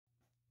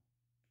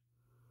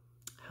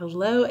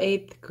Hello,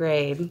 8th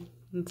grade.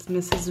 It's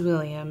Mrs.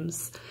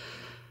 Williams.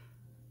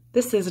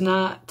 This is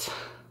not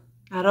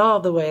at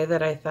all the way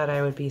that I thought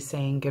I would be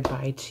saying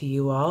goodbye to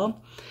you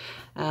all.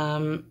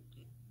 And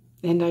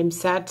I'm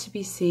sad to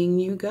be seeing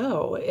you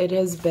go. It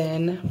has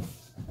been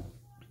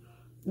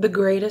the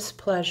greatest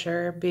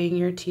pleasure being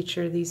your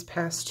teacher these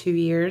past 2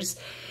 years.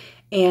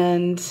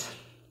 And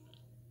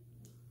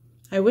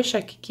I wish I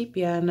could keep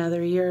you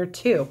another year or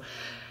two.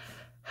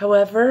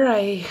 However,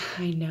 I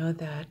know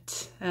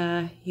that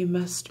you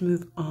must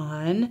move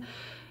on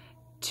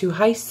to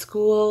high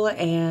school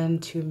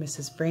and to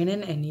Mrs.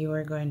 Brannon, and you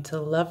are going to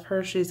love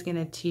her. She's going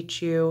to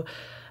teach you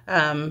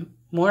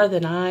more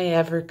than I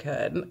ever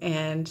could.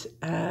 And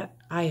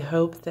I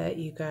hope that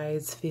you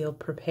guys feel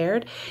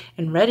prepared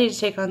and ready to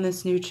take on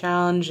this new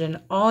challenge and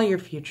all your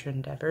future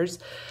endeavors.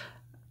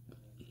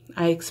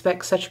 I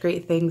expect such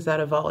great things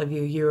out of all of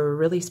you. You're a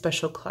really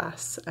special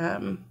class.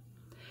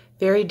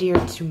 Very dear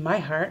to my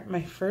heart,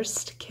 my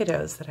first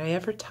kiddos that I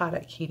ever taught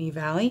at Caney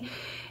Valley.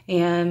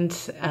 And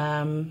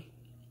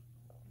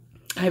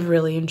I've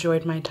really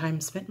enjoyed my time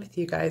spent with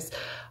you guys.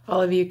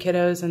 All of you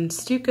kiddos in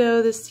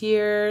Stuco this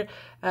year,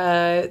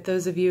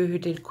 those of you who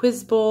did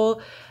Quiz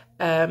Bowl,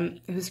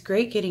 it was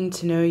great getting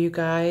to know you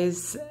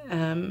guys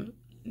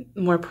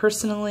more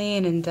personally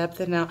and in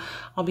depth. And now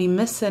I'll be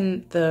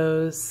missing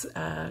those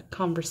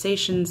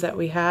conversations that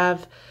we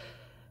have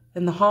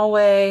in the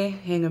hallway,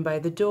 hanging by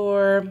the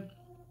door.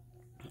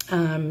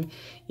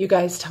 You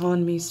guys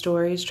telling me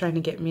stories, trying to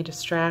get me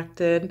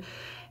distracted,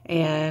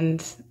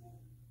 and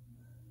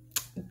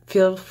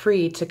feel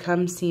free to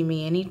come see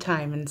me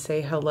anytime and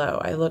say hello.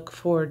 I look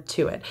forward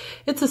to it.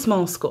 It's a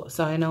small school,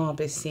 so I know I'll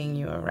be seeing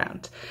you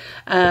around.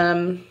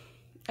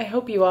 I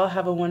hope you all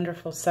have a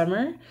wonderful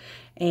summer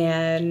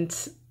and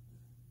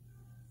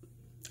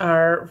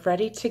are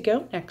ready to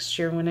go next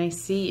year when I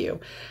see you.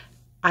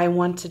 I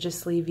want to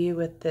just leave you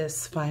with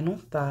this final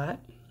thought.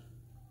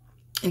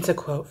 It's a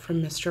quote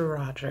from Mr.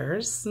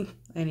 Rogers,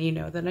 and you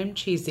know that I'm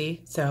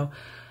cheesy, so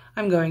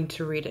I'm going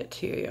to read it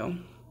to you.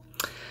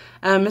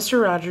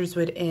 Mr. Rogers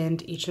would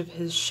end each of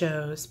his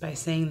shows by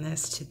saying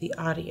this to the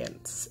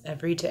audience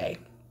every day.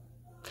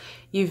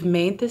 You've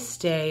made this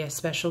day a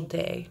special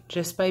day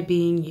just by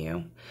being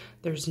you.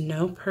 There's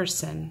no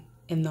person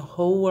in the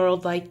whole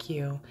world like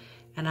you,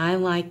 and I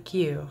like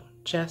you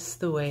just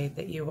the way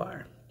that you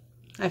are.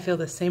 I feel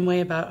the same way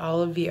about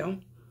all of you.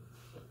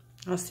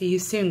 I'll see you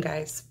soon,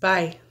 guys.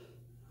 Bye.